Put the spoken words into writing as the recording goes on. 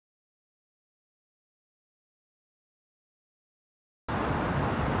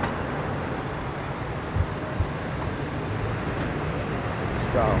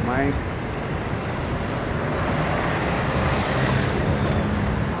mate.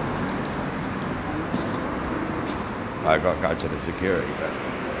 I've got to go to the security bit.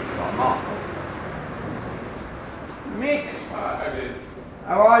 Mick!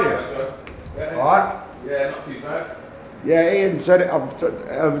 How are you? Yeah. Alright? Yeah, not too bad. Yeah, Ian said it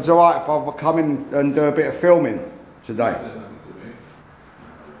was alright if I would come in and do a bit of filming today.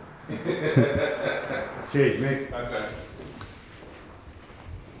 Cheers, Mick. Okay.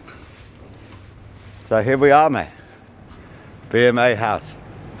 So here we are, mate. BMA house.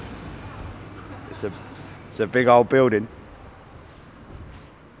 It's a big old building.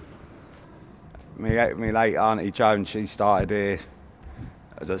 Me late auntie Joan, she started here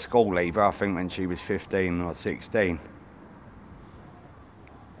as a school leaver, I think when she was 15 or 16.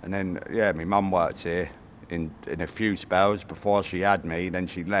 And then, yeah, my mum worked here in a few spells before she had me, then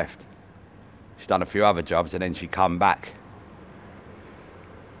she left. She's done a few other jobs and then she come back.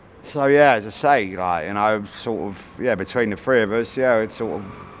 So yeah, as I say, like, you know, sort of, yeah, between the three of us, yeah, it's sort of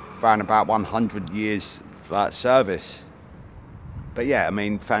around about 100 years like service. But yeah, I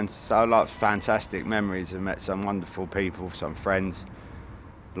mean, so lots of fantastic memories. I've met some wonderful people, some friends.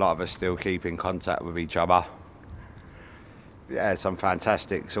 A lot of us still keep in contact with each other. Yeah, some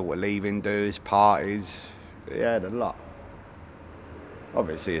fantastic sort of leaving dues, parties. Yeah, a lot.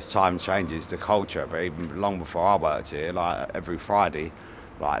 Obviously, as time changes, the culture, but even long before I worked here, like every Friday,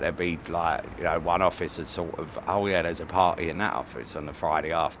 like there'd be like, you know, one office that sort of, oh yeah, there's a party in that office on the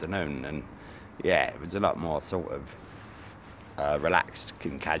Friday afternoon, and yeah, it was a lot more sort of relaxed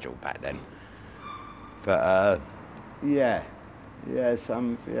and casual back then. But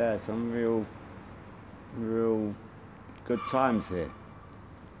some real good times here,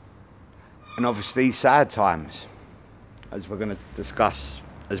 and obviously sad times, as we're going to discuss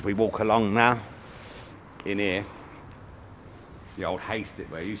as we walk along now. In here, the old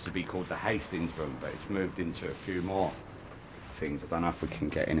Hastings, where it used to be called the Hastings room, but it's moved into a few more things. I don't know if we can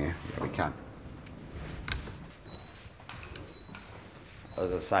get in here. Yeah, we can.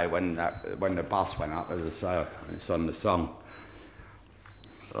 As I say, when the bus went up, as I say, it's on the song.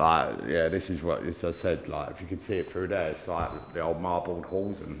 Like, yeah, this is what, as I said, like, if you can see it through there, it's like the old marbled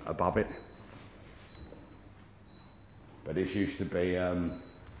halls and above it. But this used to be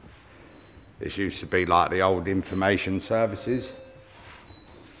like the old information services.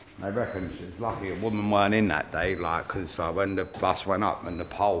 They reckon it's lucky a woman weren't in that day, like, because when the bus went up and the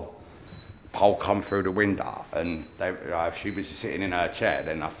pole come through the window, and they, if she was sitting in her chair,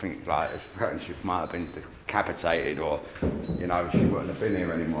 then I think like she might have been decapitated, or you know, she wouldn't have been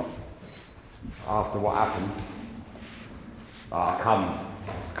here anymore. After what happened,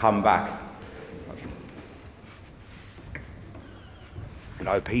 come back. You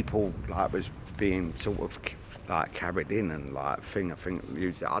know, people like was being sort of like carried in and like I think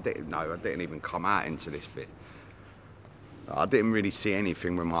used it. I didn't know. I didn't even come out into this bit. I didn't really see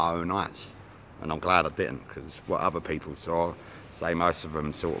anything with my own eyes, and I'm glad I didn't, because what other people saw, say most of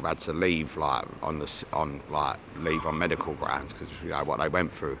them sort of had to leave like leave on medical grounds, because you know what they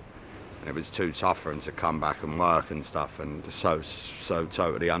went through, and it was too tough for them to come back and work and stuff, and so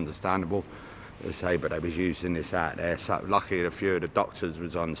totally understandable. They say, but they was using this out there. So luckily a few of the doctors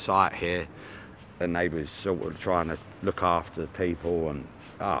was on site here, and they was sort of trying to look after people, and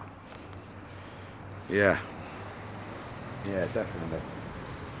yeah, definitely.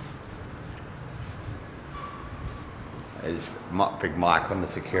 There's Big Mike on the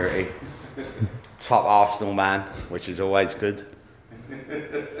security. Top Arsenal man, which is always good.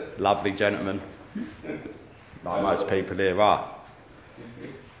 Lovely gentleman, like most people here are.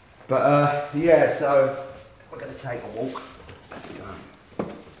 But yeah, so we're going to take a walk. Let's go.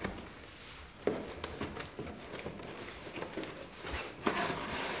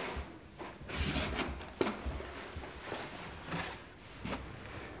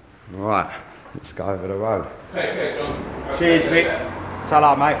 Right, let's go over the road. Hey, John. Cheers, Mick.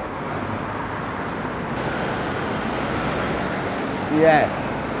 Ta-ra, mate. Yeah.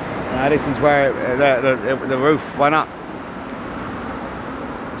 Now this is where the roof went up.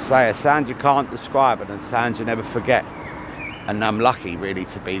 Say a sound you can't describe, and a sound you never forget. And I'm lucky really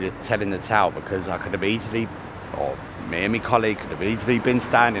to be telling the tale, because I could have easily, or me and my colleague could have easily been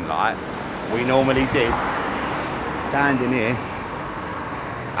standing like we normally did, standing here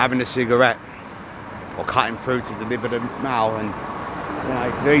having a cigarette or cutting through to deliver the mail, and you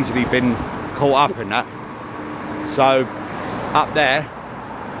know, could have easily been caught up in that. So up there,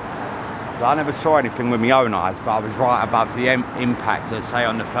 so I never saw anything with my own eyes, but I was right above the impact, let's say,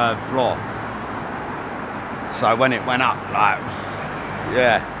 on the 3rd floor. So when it went up, like,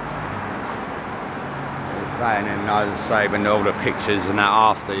 yeah, saying, and I was saying, when all the pictures and that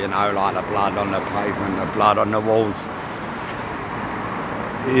after, you know, like the blood on the pavement, the blood on the walls.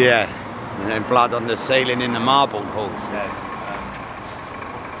 Yeah, and then blood on the ceiling in the marble halls. Yeah.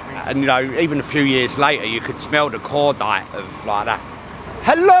 And you know, even a few years later, you could smell the cordite of like that.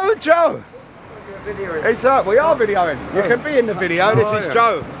 Hello, Joe. It's we are videoing. You can be in the video. This is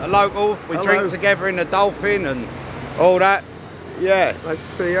Joe, a local. We drink together in the Dolphin and all that. Yeah. Nice to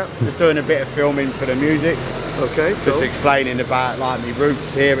see you. Just doing a bit of filming for the music. Okay, Just cool. explaining about like my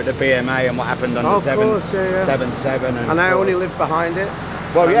roots here at the BMA and what happened on the 7/7. And I only live behind it.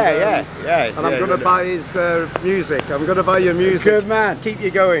 Well, and, yeah. And I'm going to buy his music. I'm going to buy your music. Good man. Keep you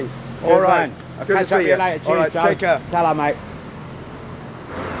going. All right. I'll Good to see you later. Cheers, all right, Joe. take care. Tell her, mate.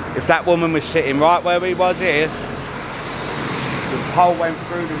 If that woman was sitting right where we was here, the pole went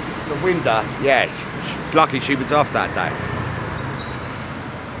through the window. Yeah, she's lucky she was off that day.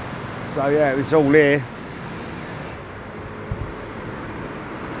 So yeah, it was all here.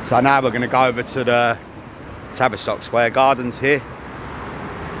 So now we're going to go over to the Tavistock Square Gardens here.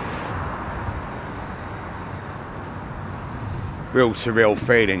 Real surreal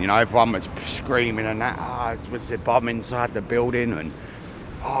feeling, you know, everyone was screaming and that, oh, was the bomb inside the building, and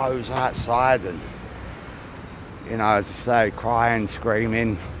oh, it was outside, and you know, as I say, crying,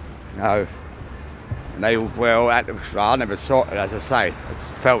 screaming, you know, and they all, well, I never saw it, as I say, I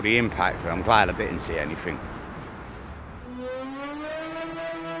just felt the impact, but I'm glad I didn't see anything.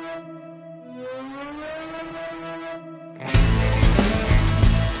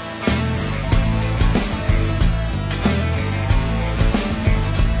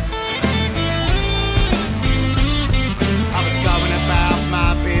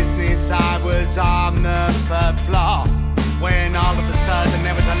 On the third floor, when all of a sudden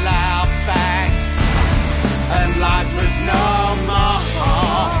there was a loud bang, and life was no more.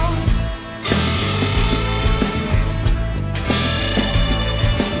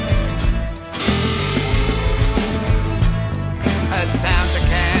 A sound you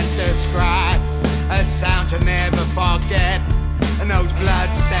can't describe, a sound you'll never forget, and those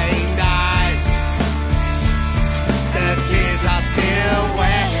blood-stained eyes, the tears are still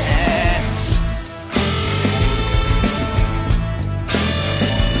wet.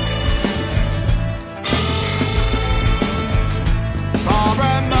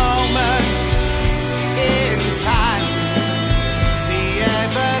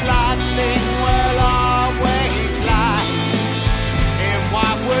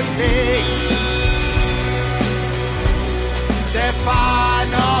 Their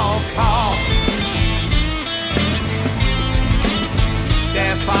final call.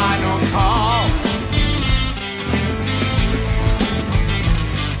 Their final call.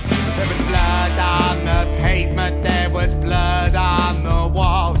 There was blood on the pavement, there was blood on the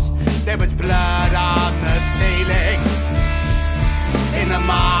walls, there was blood on the ceiling, in the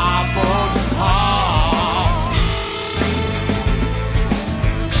marble hall.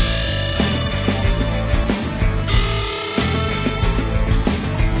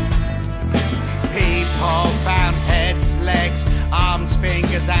 Found heads, legs, arms,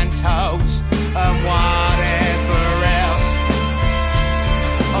 fingers and toes, and whatever else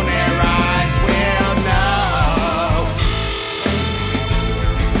on their eyes will know.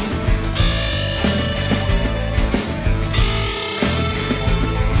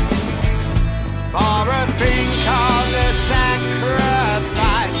 For a thing called a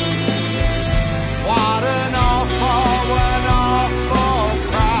sacrifice, what an awful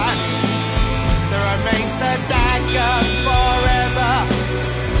crime. There remains the dagger forever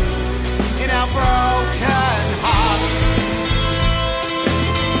in our broken hearts.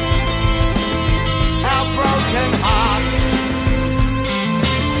 Our broken hearts.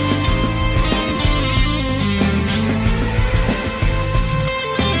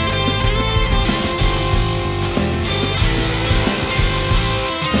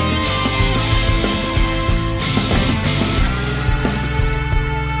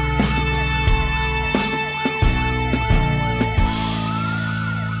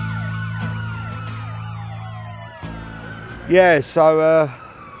 Yeah, so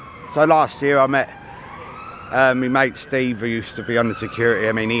last year I met my mate Steve, who used to be on the security.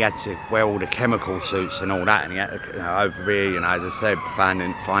 I mean, he had to wear all the chemical suits and all that, and he had to, you know, over here, you know, as I said,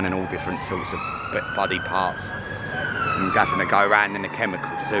 finding all different sorts of body parts and having to go around in the chemical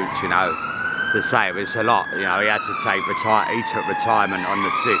suits, you know. To say it was a lot, you know. He had to take he took retirement on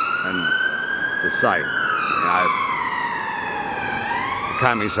the sick, and to say, you know,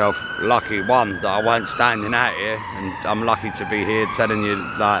 count myself lucky, one, that I weren't standing out here, and I'm lucky to be here telling you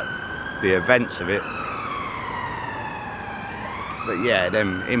like the events of it. But yeah,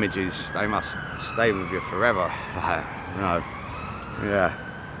 them images, they must stay with you forever. You know, yeah.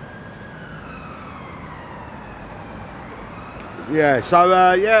 Yeah,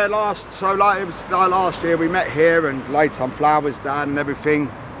 so yeah, it was like last year we met here and laid some flowers down and everything.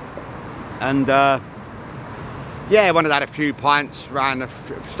 And yeah, one of had a few pints, ran the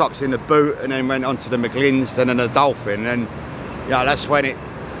stops in the boot, and then went on to the McGlinston and the Dolphin, and you know, that's when it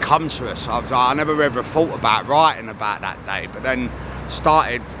comes to us. I never ever thought about writing about that day, but then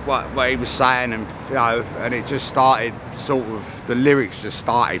started what he was saying, and you know, and it just started sort of, the lyrics just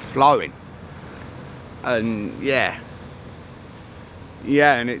started flowing, and yeah,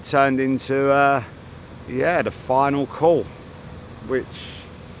 and it turned into yeah, the final call, which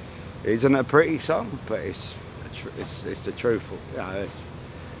isn't a pretty song, but it's the truth.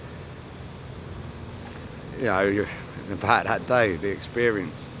 You know, about that day, the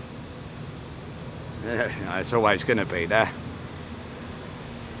experience. Yeah, you know, it's always going to be there.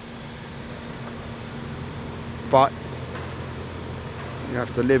 But you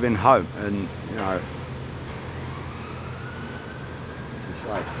have to live in hope, and you know, it's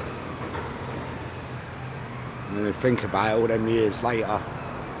like, when you think about it all them years later,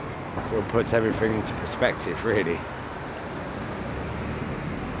 it sort of puts everything into perspective, really.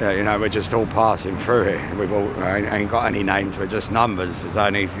 Yeah, you know, we're just all passing through it. We've all ain't got any names, we're just numbers. There's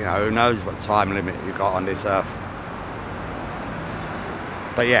only, you know, who knows what time limit you've got on this earth.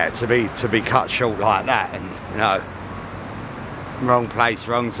 But yeah, to be cut short like that, and you know, wrong place,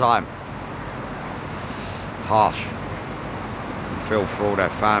 wrong time. Harsh. I feel for all their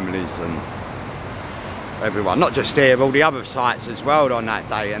families and everyone, not just here, all the other sites as well on that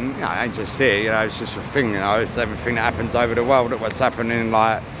day. And you know, it ain't just here, you know, it's just a thing, you know, it's everything that happens over the world. Look what's happening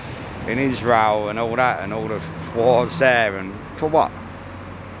like in Israel and all that, and all the wars there, and for what?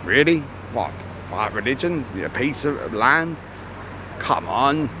 Really? What? By religion? A piece of land? Come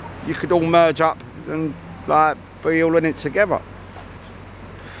on, you could all merge up and like be all in it together.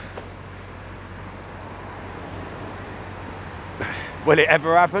 Will it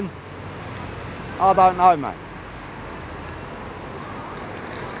ever happen? I don't know, mate.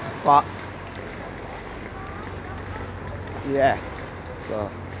 But yeah, the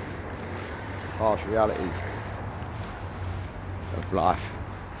harsh realities of life.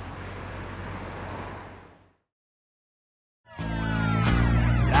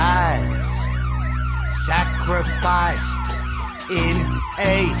 Lives sacrificed in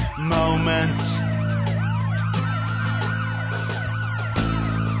a moment.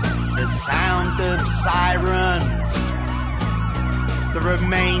 The sound of sirens that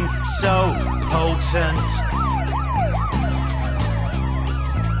remain so potent.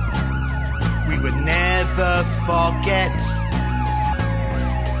 We would never forget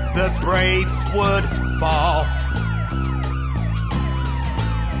the brave would fall.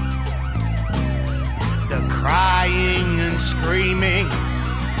 The crying and screaming,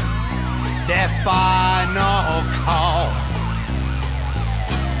 their final call.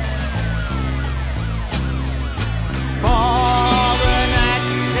 For an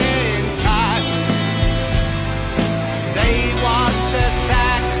act in time, they was the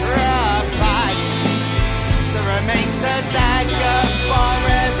sacrifice that remains the dagger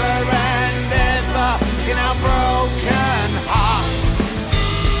forever and ever in our broken hearts.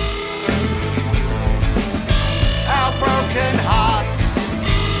 Our broken hearts.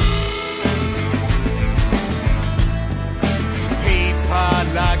 People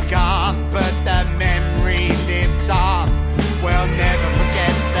are gone, but the memory lives on. We'll never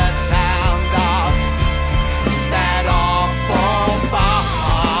forget the sound of that awful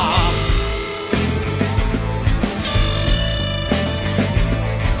bomb.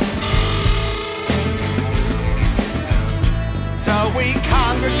 So we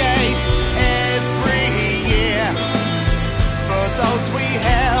congregate every year for those we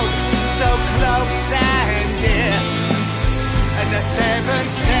held so close and dear. And the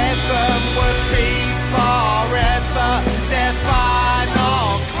 7-7 would be for